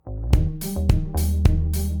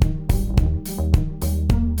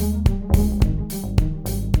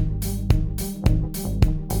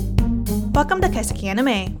Welcome to Kaiseki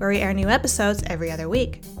Anime, where we air new episodes every other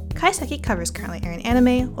week. Kaiseki covers currently airing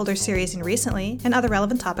anime, older series and recently, and other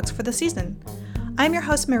relevant topics for the season. I'm your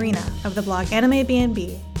host Marina of the blog Anime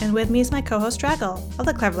B&B, and with me is my co-host Draggle of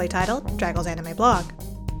the cleverly titled Draggle's Anime Blog.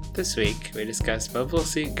 This week, we discuss Mobile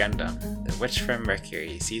Suit Gundam, The Witch from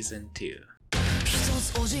Mercury, Season 2.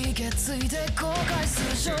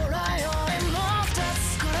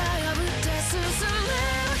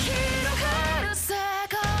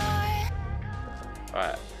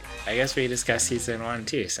 Well, I guess we discussed Season 1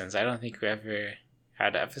 too, since I don't think we ever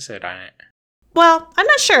had an episode on it. Well, I'm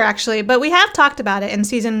not sure actually, but we have talked about it in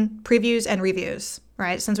season previews and reviews,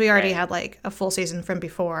 right? Since we already had like a full season from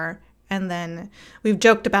before. And then we've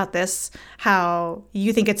joked about this, how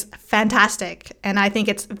you think it's fantastic, and I think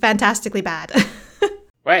it's fantastically bad.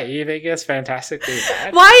 Wait, you think it's fantastically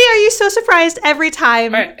bad? Why are you so surprised every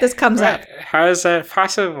time this comes up? How is that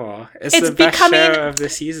possible? It's the best show of the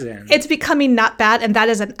season. It's becoming not bad, and that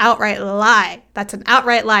is an outright lie. That's an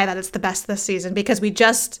outright lie that it's the best this season, because we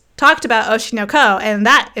just talked about Oshinoko, and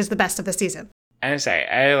that is the best of the season. I'm sorry,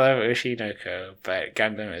 I love Oshinoko, but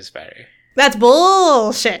Gundam is better. That's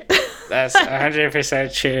bullshit. That's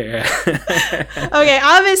 100% true. Okay,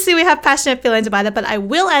 obviously we have passionate feelings about it, but I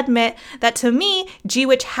will admit that to me,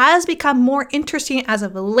 G-Witch has become more interesting as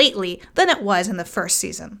of lately than it was in the first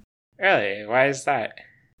season. Really? Why is that?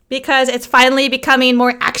 Because it's finally becoming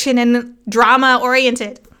more action and drama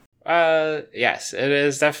oriented. Yes, it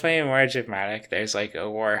is definitely more dramatic. There's like a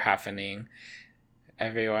war happening.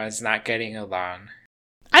 Everyone's not getting along.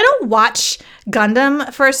 I don't watch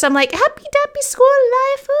Gundam for some like happy dappy school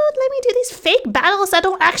life. Oh, let me do these fake battles that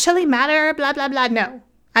don't actually matter. Blah blah blah. No,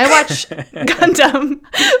 I watch Gundam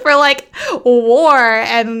for like war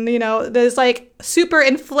and there's like super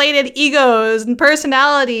inflated egos and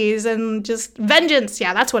personalities and just vengeance.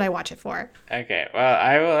 Yeah, that's what I watch it for. Okay, well,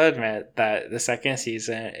 I will admit that the second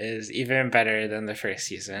season is even better than the first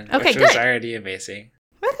season, which was already amazing.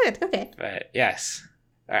 Good. Okay. But yes.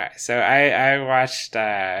 Alright, so I watched,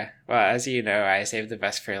 as you know, I saved the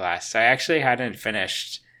best for last. So I actually hadn't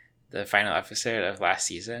finished the final episode of last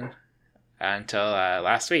season until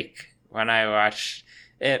last week, when I watched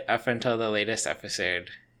it up until the latest episode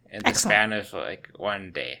in the span of like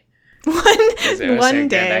one day. One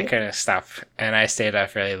day. I couldn't stop, and I stayed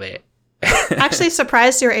up really late. Actually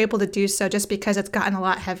surprised you were able to do so, just because it's gotten a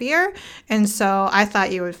lot heavier, and so I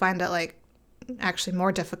thought you would find it like actually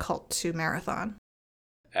more difficult to marathon.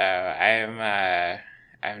 I'm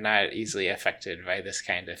not easily affected by this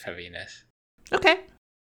kind of heaviness. Okay.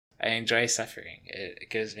 I enjoy suffering. It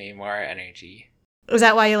gives me more energy. Is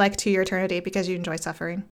that why you like To Your Eternity? Because you enjoy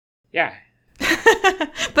suffering? Yeah.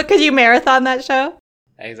 But could you marathon that show?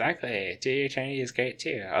 Exactly. To Your Eternity is great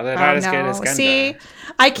too, although not as good as Gundam. See,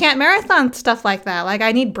 I can't marathon stuff like that. Like,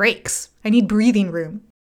 I need breaks. I need breathing room.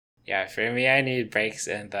 Yeah, for me, I need breaks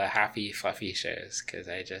in the happy, fluffy shows, because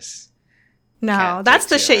I just... No, that's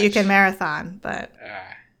the shit you can marathon, but...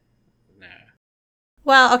 No.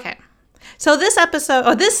 Well, okay. So this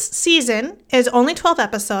season is only 12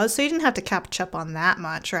 episodes, so you didn't have to catch up on that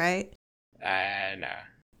much, right? No.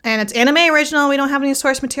 And it's anime original. We don't have any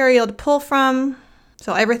source material to pull from,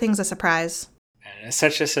 so everything's a surprise. And it's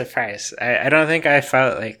such a surprise. I don't think I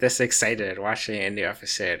felt like this excited watching a new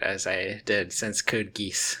episode as I did since Code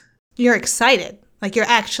Geass. You're excited. Like, you're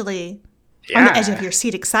actually... on the edge of your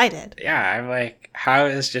seat excited. Yeah, I'm like, how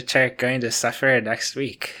is Jaturk going to suffer next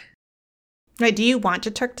week? Right, do you want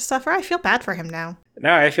Jaturk to suffer? I feel bad for him now.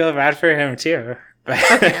 No, I feel bad for him too. But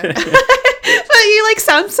okay. But you like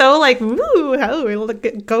sound so like, ooh,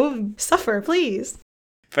 go suffer, please.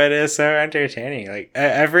 But it's so entertaining. Like,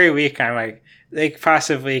 every week I'm like, they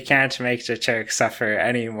possibly can't make Jaturk suffer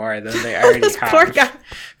any more than they already have. Poor guy.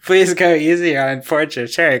 Please go easy on poor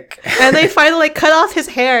Jaturk. And they finally cut off his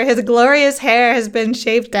hair. His glorious hair has been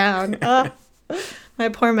shaved down. Oh, my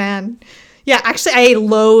poor man. Yeah, actually, I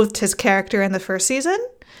loathed his character in the first season.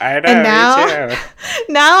 I know, and now, me too.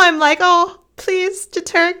 Now I'm like, oh, please,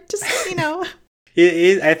 Jaturk, just,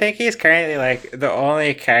 I think he's currently like the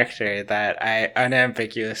only character that I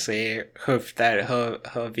unambiguously hope that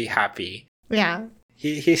he'll be happy. Yeah.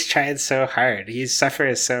 He's tried so hard. He's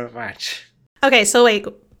suffered so much. Okay, so wait,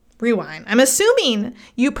 rewind. I'm assuming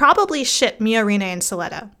you probably ship Miorine and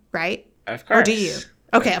Soletta, right? Of course. Or do you?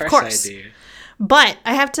 Okay, of course. I do. But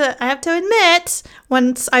I have to admit,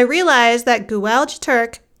 once I realized that Guel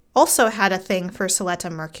Jaturk also had a thing for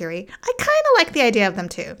Soletta Mercury, I kind of like the idea of them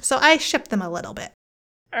too. So I shipped them a little bit.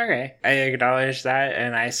 Okay, I acknowledge that,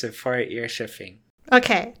 and I support your shipping.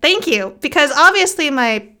 Okay, thank you. Because obviously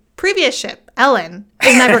my previous ship, Ellen,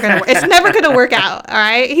 is never gonna work. It's never gonna work out. All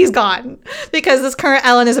right, he's gone because this current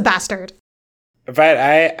Ellen is a bastard. But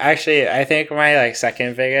I think my like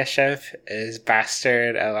second biggest ship is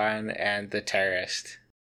Bastard, Elan, and the Terrorist.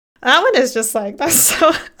 That one is just like, that's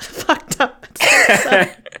so fucked up.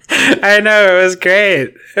 I know, it was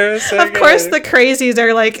great. It was so Of course, good. the crazies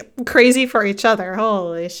are like crazy for each other.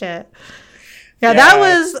 Holy shit! Yeah,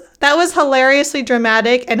 Yeah. that was hilariously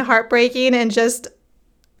dramatic and heartbreaking and just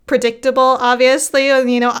predictable, obviously.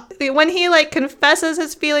 And when he like confesses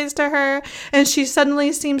his feelings to her and she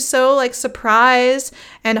suddenly seems so like surprised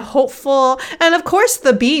and hopeful, and of course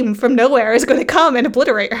the beam from nowhere is going to come and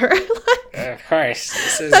obliterate her. Of course.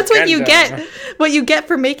 This is That's Gundam. what you get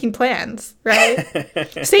for making plans, right?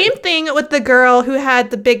 Same thing with the girl who had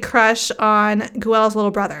the big crush on Guel's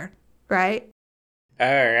little brother, right? Oh,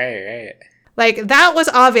 right. Like, that was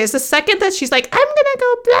obvious. The second that she's like, I'm gonna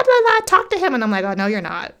go blah, blah, blah, talk to him. And I'm like, oh, no, you're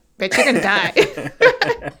not. Bitch, you're gonna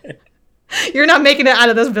die. You're not making it out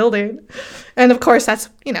of this building. And of course, that's,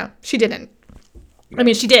 she didn't. I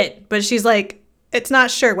mean, she did. But she's like, it's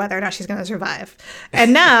not sure whether or not she's gonna survive.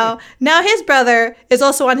 And now his brother is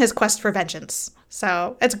also on his quest for vengeance.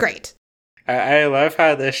 So it's great. I love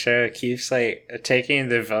how this show keeps like taking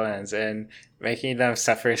the villains and making them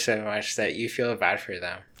suffer so much that you feel bad for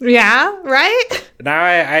them. Yeah, right? Now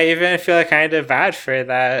I even feel kind of bad for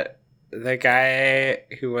the guy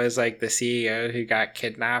who was like the CEO who got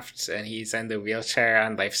kidnapped and he's in the wheelchair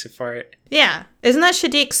on life support. Yeah. Isn't that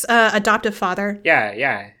Shadiq's adoptive father? Yeah,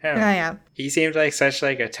 him. Yeah. He seemed like such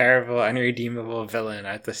like a terrible, unredeemable villain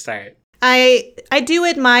at the start. I do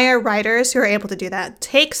admire writers who are able to do that.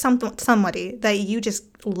 Take somebody that you just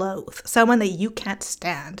loathe, someone that you can't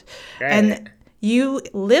stand, Right. and you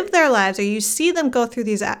live their lives, or you see them go through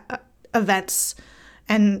these events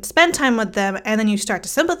and spend time with them, and then you start to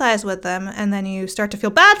sympathize with them, and then you start to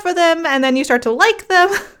feel bad for them, and then you start to like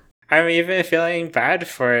them. I'm even feeling bad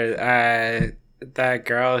for that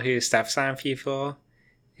girl who steps on people,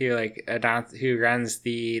 who runs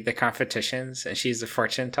the competitions, and she's a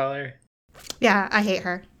fortune teller. Yeah, I hate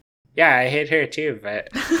her. Yeah, I hate her too, but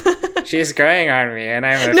she's growing on me, and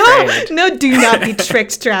I'm afraid. No, do not be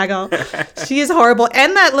tricked, Draggle. She is horrible.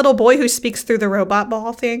 And that little boy who speaks through the robot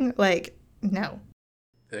ball thing, like, no.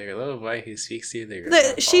 The little boy who speaks through the robot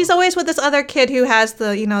ball. She's always with this other kid who has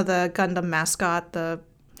the Gundam mascot,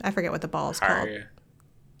 I forget what the ball is called. Haru.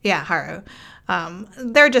 Yeah, Haru.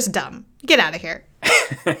 They're just dumb. Get out of here.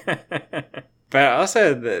 But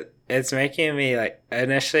also, it's making me, like,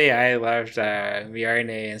 initially I loved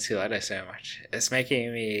Miarne and Suletta so much. It's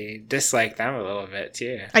making me dislike them a little bit,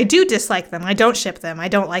 too. I do dislike them. I don't ship them. I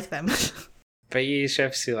don't like them. But you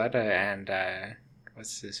ship Suletta and,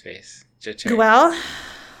 what's his face? Jitur. Guel?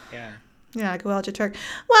 Yeah. Yeah, Guel Jitur.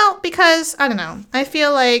 Well, because, I don't know. I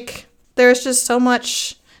feel like there's just so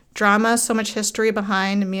much drama, so much history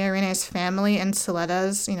behind Miarene's family and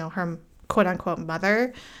Suletta's, her quote-unquote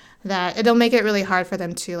mother, that it'll make it really hard for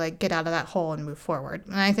them to like get out of that hole and move forward.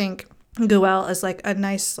 And I think Guel is like a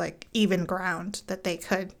nice like even ground that they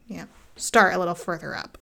could start a little further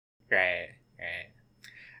up. Right.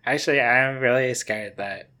 Actually, I'm really scared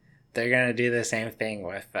that they're gonna do the same thing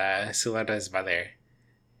with Suletta's mother,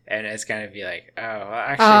 and it's gonna be like,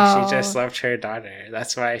 she just loved her daughter.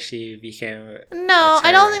 That's why she became. No,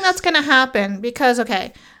 I don't think that's gonna happen because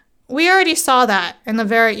we already saw that in the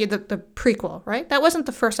prequel, right? That wasn't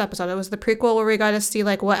the first episode. It was the prequel where we got to see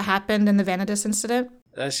like what happened in the Vanadis incident.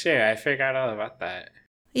 That's true. I forgot all about that.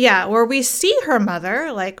 Yeah, where we see her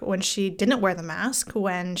mother, like when she didn't wear the mask,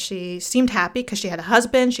 when she seemed happy because she had a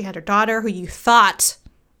husband, she had her daughter who you thought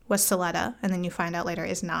was Suletta, and then you find out later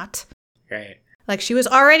is not. Right. Like she was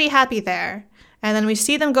already happy there, and then we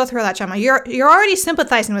see them go through that trauma. You're already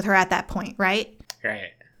sympathizing with her at that point, right?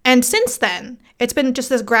 Right. And since then, it's been just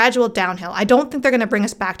this gradual downhill. I don't think they're going to bring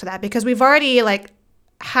us back to that because we've already like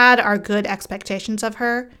had our good expectations of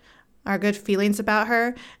her, our good feelings about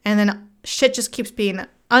her, and then shit just keeps being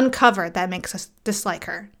uncovered that makes us dislike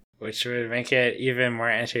her. Which would make it even more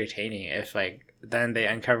entertaining if like then they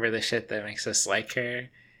uncover the shit that makes us like her,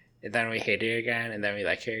 and then we hate her again, and then we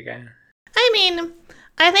like her again. I mean,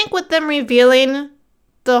 I think with them revealing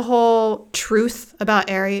the whole truth about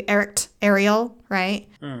Ariel, right?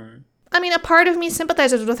 I mean, a part of me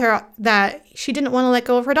sympathizes with her that she didn't want to let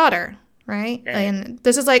go of her daughter, right? And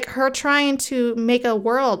this is like her trying to make a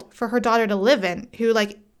world for her daughter to live in, who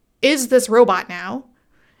like is this robot now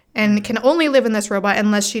and can only live in this robot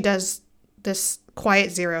unless she does this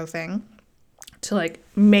Quiet Zero thing to like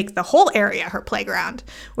make the whole area her playground,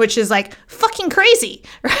 which is like fucking crazy,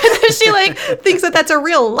 right? She like thinks that that's a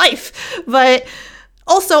real life, but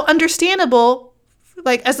also understandable,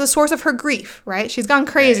 like as the source of her grief, right? She's gone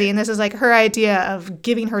crazy, and this is like her idea of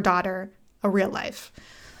giving her daughter a real life.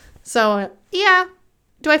 So, yeah.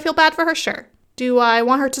 Do I feel bad for her? Sure. Do I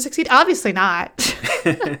want her to succeed? Obviously not.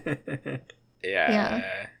 Yeah.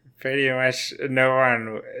 Pretty much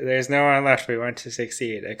there's no one left we want to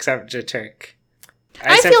succeed except Jaturk.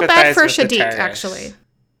 I feel bad for sympathize with the Shadiq, terrorists. actually.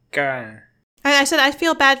 Go on. I said I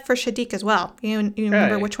feel bad for Shadiq as well. You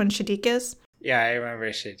remember Really? which one Shadiq is? Yeah, I remember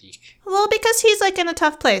Shadiq. Well, because he's like in a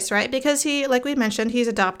tough place, right? Because he, like we mentioned, he's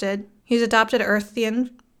adopted. He's adopted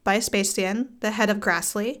Earthian by Spacian, the head of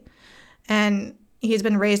Grassley. And he's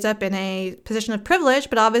been raised up in a position of privilege,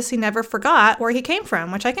 but obviously never forgot where he came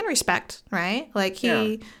from, which I can respect, right? Like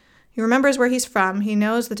he remembers where he's from. He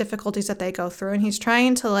knows the difficulties that they go through, and he's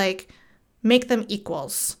trying to like make them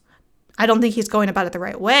equals. I don't think he's going about it the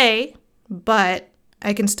right way, but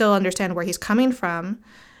I can still understand where he's coming from.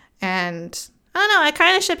 And I don't know, I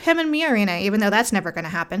kind of ship him and Miorina, even though that's never going to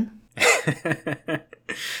happen.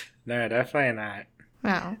 No, definitely not.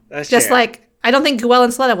 No. That's just true. like, I don't think Guel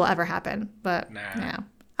and Sletta will ever happen, but No. yeah,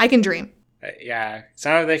 I can dream. Yeah,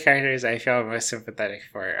 some of the characters I feel most sympathetic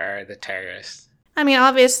for are the terrorists. I mean,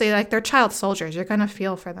 obviously, like, they're child soldiers. You're going to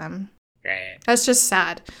feel for them. Right. That's just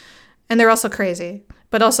sad. And they're also crazy,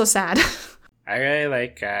 but also sad. I really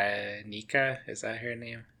like Nika. Is that her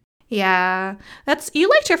name? Yeah. You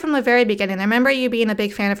liked her from the very beginning. I remember you being a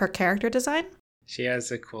big fan of her character design. She has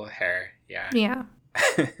the cool hair. Yeah. Yeah.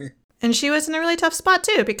 And she was in a really tough spot,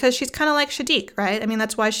 too, because she's kind of like Shadiq, right? I mean,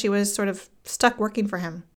 that's why she was sort of stuck working for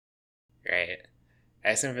him. Right.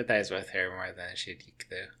 I sympathize with her more than Shadiq,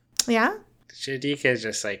 though. Yeah? Shadiq is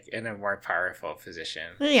just, like, in a more powerful position.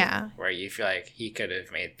 Yeah. Where you feel like he could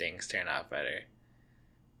have made things turn out better.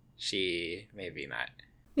 She, maybe not.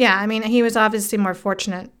 Yeah, I mean, he was obviously more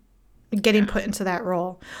fortunate getting put into that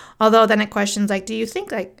role. Although then it questions, like, do you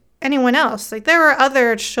think, like, anyone else? Like, there were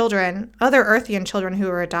other children, other Earthian children who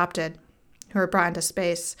were adopted, who were brought into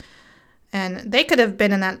space. And they could have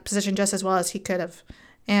been in that position just as well as he could have.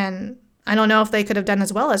 And I don't know if they could have done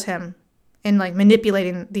as well as him in, like,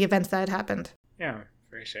 manipulating the events that had happened. Yeah,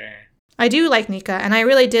 for sure. I do like Nika, and I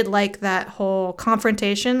really did like that whole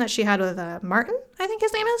confrontation that she had with Martin, I think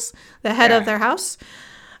his name is, the head of their house.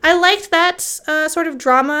 I liked that sort of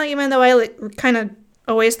drama, even though I kind of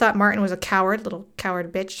always thought Martin was a little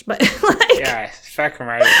coward bitch. But like, yeah, fuck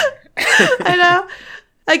Martin. I know.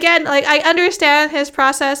 Again, like I understand his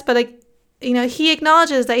process, but like, you know, he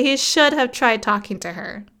acknowledges that he should have tried talking to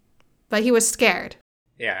her, but he was scared.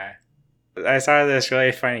 Yeah, I saw this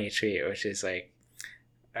really funny tweet, which is like,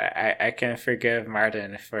 I can forgive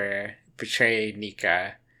Martin for betraying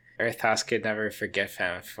Nika. Earthhouse could never forgive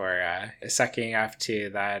him for sucking up to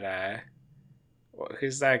that.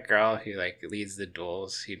 Who's that girl who like leads the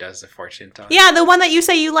duels? Who does the fortune telling? Yeah, the one that you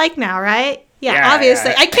say you like now, right? Yeah,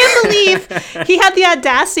 obviously. Yeah. I can't believe he had the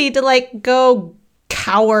audacity to like go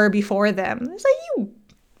cower before them. It's like, you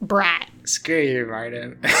brat. Screw you,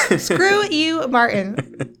 Martin. Screw you,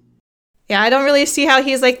 Martin. Yeah, I don't really see how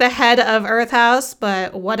he's like the head of Earthhouse,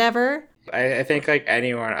 but whatever. I think like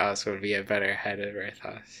anyone else would be a better head of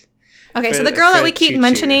Earthhouse. Okay, so the girl that we keep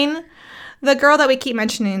mentioning,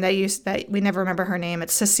 that we never remember her name,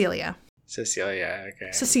 it's Cecilia. Cecilia,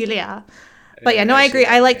 okay. Cecilia. But yeah, no, I agree.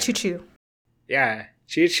 I like Choo Choo. Yeah,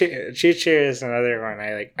 Choo Choo is another one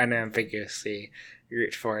I like unambiguously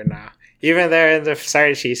root for now. Even though in the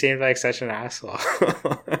start she seemed like such an asshole.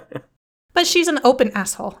 But she's an open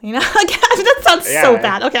asshole, you know? That sounds so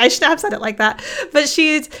bad. Okay, I should have said it like that. But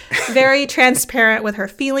she's very transparent with her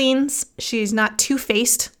feelings. She's not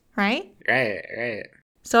two-faced, right? Right.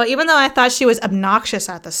 So even though I thought she was obnoxious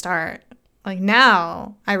at the start, like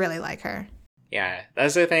now, I really like her. Yeah,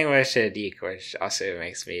 that's the thing with Shadiq, which also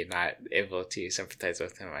makes me not able to sympathize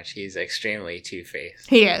with him much. He's extremely two-faced.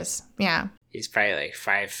 He is, yeah. He's probably like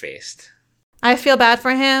five-faced. I feel bad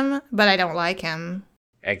for him, but I don't like him.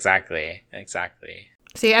 Exactly.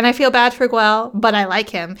 See, and I feel bad for Guel, but I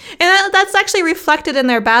like him. And that's actually reflected in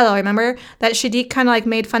their battle. Remember that Shadiq kind of like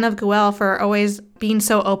made fun of Guel for always being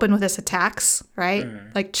so open with his attacks, right?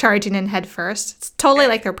 Like charging in head first. It's totally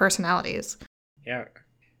like their personalities. Yeah.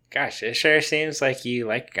 Gosh, it sure seems like you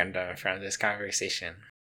like Gundam from this conversation.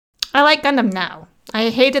 I like Gundam now.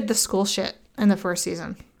 I hated the school shit in the first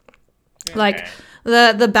season. Okay. Like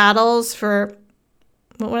the battles for...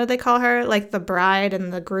 What did they call her? Like the bride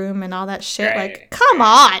and the groom and all that shit. Right. Like, come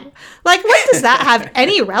on. Like, when does that have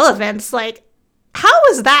any relevance? Like, how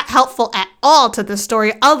is that helpful at all to the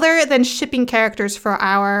story other than shipping characters for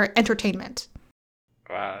our entertainment?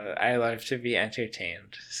 Well, I love to be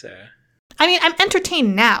entertained, so. I mean, I'm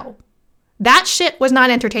entertained now. That shit was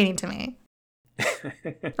not entertaining to me.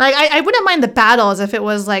 Like, I wouldn't mind the battles if it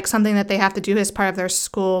was like something that they have to do as part of their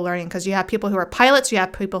school learning, because you have people who are pilots, you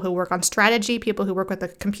have people who work on strategy, people who work with the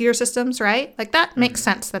computer systems, right? Like, that makes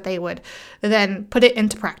sense that they would then put it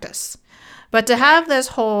into practice. But to have this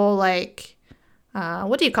whole, like,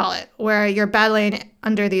 what do you call it? Where you're battling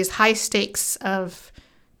under these high stakes of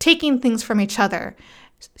taking things from each other.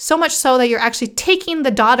 So much so that you're actually taking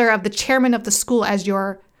the daughter of the chairman of the school as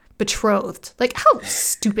your betrothed. Like, how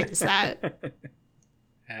stupid is that?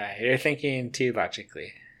 You're thinking too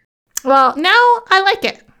logically. Well, now I like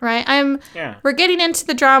it, right? We're getting into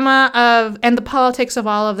the drama of and the politics of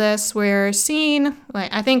all of this. We're seeing,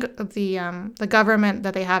 like, I think the government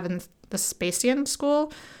that they have in the Spacian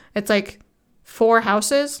school, it's like 4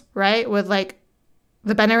 houses, right? With like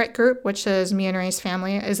the Bennett group, which is Mia and Ray's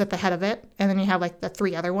family, is at the head of it. And then you have like the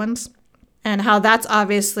 3 other ones. And how that's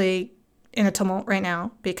obviously in a tumult right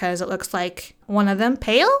now because it looks like one of them,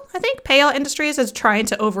 Pale Industries, is trying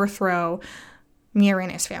to overthrow Mia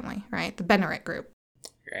Ray's family, right? The Bennett group.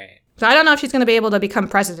 Right. So I don't know if she's going to be able to become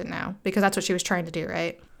president now because that's what she was trying to do,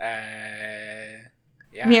 right?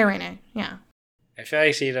 Yeah. Mia Ray, yeah. I feel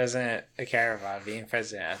like she doesn't care about being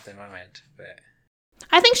president at the moment, but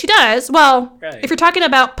I think she does. Well, really? If you're talking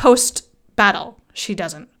about post-battle, she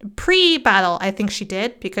doesn't. Pre-battle, I think she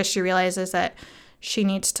did because she realizes that she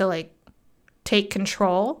needs to like take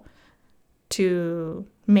control to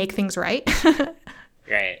make things right.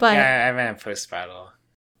 Right. But, yeah, I meant post-battle.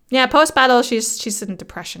 Yeah, post-battle, she's in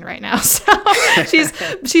depression right now. So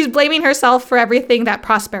she's blaming herself for everything that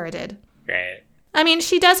Prospera did. Right. I mean,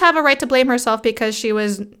 she does have a right to blame herself because she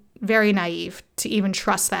was very naive to even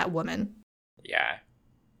trust that woman. Yeah.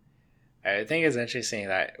 I think it's interesting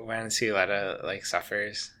that when Suletta like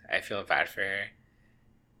suffers, I feel bad for her.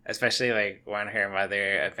 Especially like when her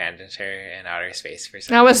mother abandoned her in outer space for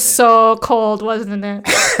some That was reason. so cold, wasn't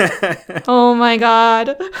it? Oh my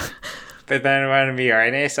god. But then when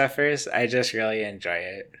Miorne suffers, I just really enjoy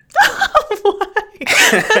it. Why?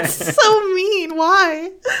 That's so mean.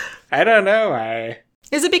 Why? I don't know why.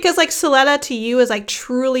 Is it because like Suletta to you is like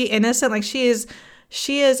truly innocent? Like she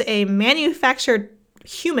is a manufactured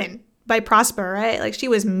human by Prosper, right? Like she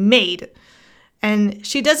was made. And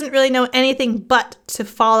she doesn't really know anything but to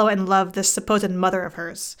follow and love this supposed mother of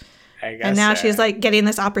hers. I guess and now so. she's like getting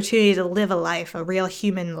this opportunity to live a life, a real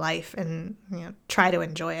human life, and try to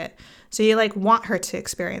enjoy it. So you like want her to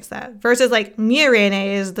experience that. Versus like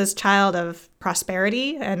Miorene is this child of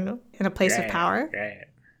prosperity and in a place of power. Right.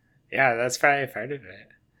 Yeah, that's probably part of it.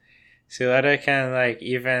 Suletta can like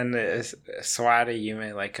even swat a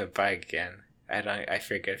human like a bug, and I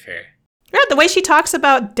forgive her. Yeah, the way she talks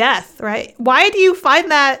about death, right? Why do you find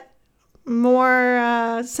that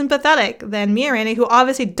more sympathetic than Miorene, who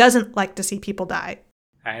obviously doesn't like to see people die?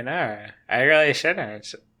 I know. I really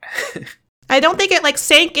shouldn't. I don't think it like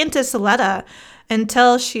sank into Suletta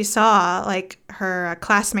until she saw like her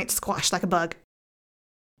classmates squashed like a bug.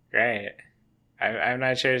 Right. I'm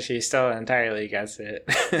not sure she still entirely gets it.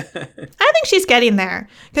 I think she's getting there.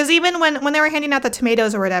 Because even when they were handing out the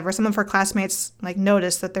tomatoes or whatever, some of her classmates like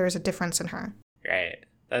noticed that there's a difference in her. Right.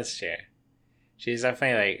 That's true. She's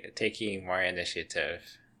definitely like taking more initiative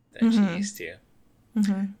than she used to.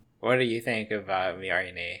 Mm-hmm. What do you think about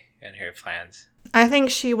Miorine and her plans? I think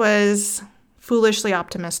she was foolishly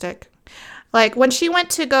optimistic. Like when she went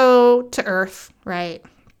to go to Earth, right?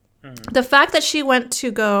 The fact that she went to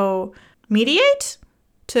go mediate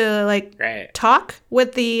to like talk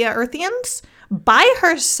with the Earthians by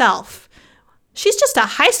herself. She's just a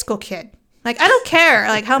high school kid. Like I don't care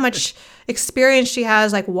like how much experience she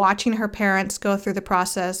has like watching her parents go through the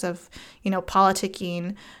process of,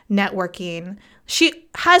 politicking, networking. She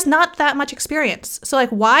has not that much experience. So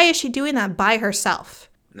like why is she doing that by herself?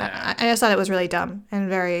 No. I just thought it was really dumb and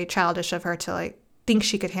very childish of her to like think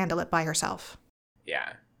she could handle it by herself.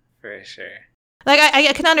 Yeah, for sure. Like,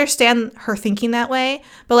 I can understand her thinking that way,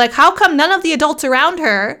 but, like, how come none of the adults around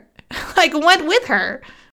her, like, went with her?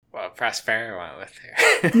 Well, Prospera went with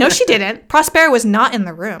her. No, she didn't. Prospera was not in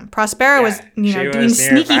the room. Prospera was, doing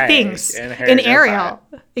sneaky things in Ariel.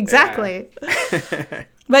 Exactly. Yeah.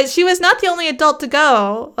 But she was not the only adult to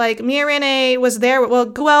go. Like, Miorene was there. Well,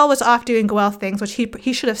 Guel was off doing Guel things, which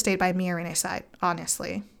he should have stayed by Miorene's side,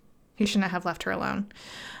 honestly. He shouldn't have left her alone.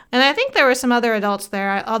 And I think there were some other adults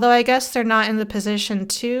there, although I guess they're not in the position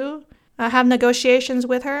to have negotiations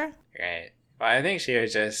with her. Right. Well, I think she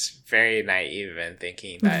was just very naive in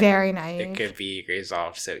thinking that very naive. It could be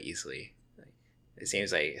resolved so easily. It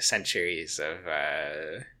seems like centuries of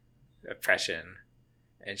oppression.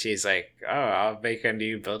 And she's like, oh, I'll make a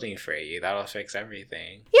new building for you. That'll fix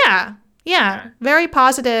everything. Yeah. Yeah, very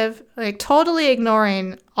positive, like totally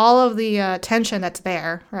ignoring all of the tension that's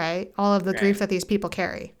there, right? All of the grief that these people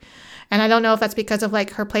carry. And I don't know if that's because of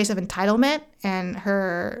like her place of entitlement and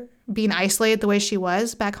her being isolated the way she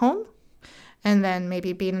was back home. And then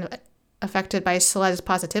maybe being affected by Soleda's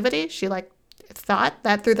positivity. She like thought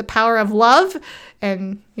that through the power of love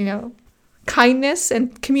and, kindness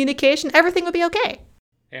and communication, everything would be okay.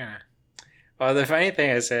 Yeah. Well, the funny thing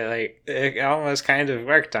is that like it almost kind of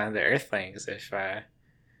worked on the Earthlings if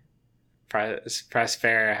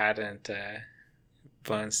Prospera hadn't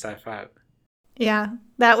blown stuff up. Yeah,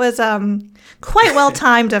 that was quite well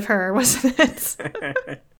timed of her, wasn't it?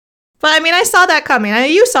 But I mean, I saw that coming.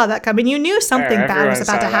 You saw that coming. You knew something bad was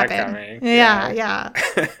about to happen. Yeah.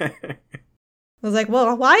 I was like,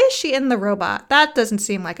 well, why is she in the robot? That doesn't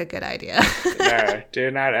seem like a good idea. No, do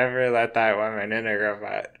not ever let that woman in a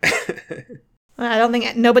robot. I don't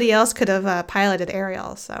think nobody else could have piloted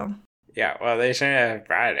Ariel, so. Yeah, well, they shouldn't have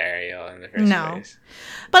brought Ariel in the first place.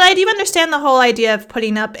 But I do understand the whole idea of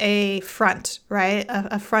putting up a front, right?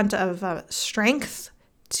 A front of strength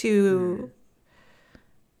to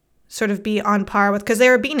sort of be on par with, because they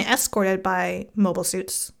were being escorted by mobile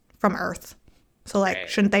suits from Earth. So, like,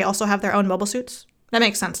 shouldn't they also have their own mobile suits? That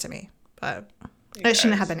makes sense to me, but it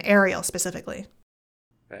shouldn't have been Ariel specifically.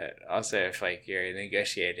 But also, if, like, you're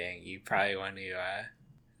negotiating, you probably want to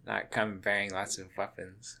not come bearing lots of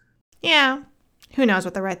weapons. Yeah. Who knows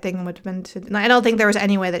what the right thing would have been to do. I don't think there was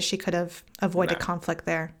any way that she could have avoided conflict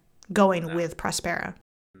there, going with Prospera.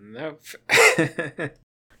 Nope.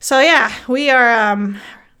 So, yeah, we are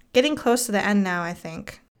getting close to the end now, I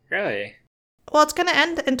think. Really? Well, it's going to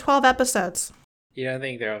end in 12 episodes. You don't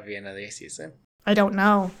think there will be another season? I don't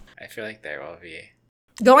know. I feel like there will be.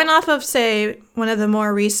 Going off of, say, one of the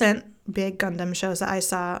more recent big Gundam shows that I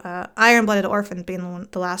saw, Iron-Blooded Orphan being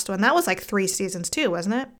the last one, that was like 3 seasons too,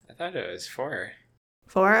 wasn't it? I thought it was 4.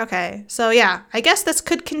 4? Okay. So yeah, I guess this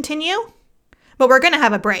could continue, but we're going to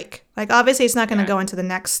have a break. Like, obviously it's not going to go into the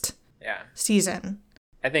next season.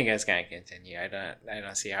 I think it's going to continue. I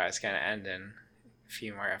don't see how it's going to end in a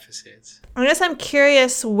few more episodes. I guess I'm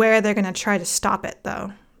curious where they're going to try to stop it,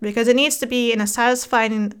 though, because it needs to be in a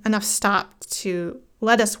satisfying enough stop to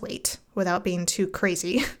let us wait without being too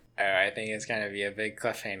crazy. Oh, I think it's going to be a big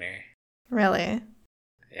cliffhanger. Really?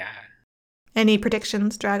 Yeah. Any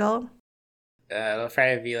predictions, Draggle? It'll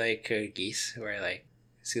probably be like Code Geass, where like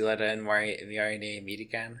Suletta and Miorine meet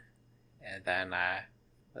again. And then,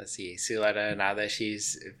 let's see, Suletta, now that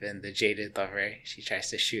she's been the jaded lover, she tries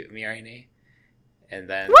to shoot Miorine. And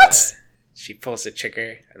then she pulls the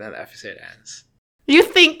trigger, and then the episode ends. You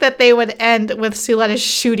think that they would end with Suletta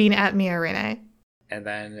shooting at Miorine? And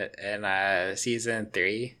then in season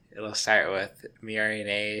 3, it'll start with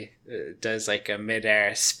Miorine does like a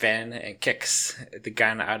midair spin and kicks the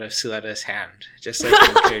gun out of Suletta's hand, just like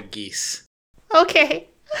in Code Geass. Okay.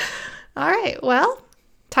 All right. Well,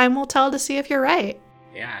 time will tell to see if you're right.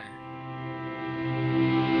 Yeah.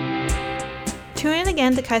 Tune in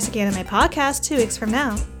again to Kaiseki Anime Podcast 2 weeks from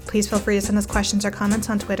now. Please feel free to send us questions or comments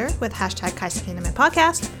on Twitter with hashtag Kaiseki Anime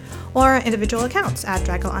Podcast or our individual accounts at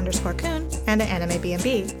Draggle_Kun and at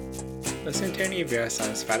AnimeBnB. Listen to any of us on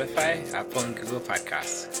Spotify, Apple, and Google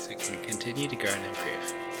Podcasts so we can continue to grow and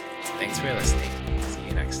improve. Thanks for listening. See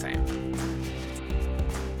you next time.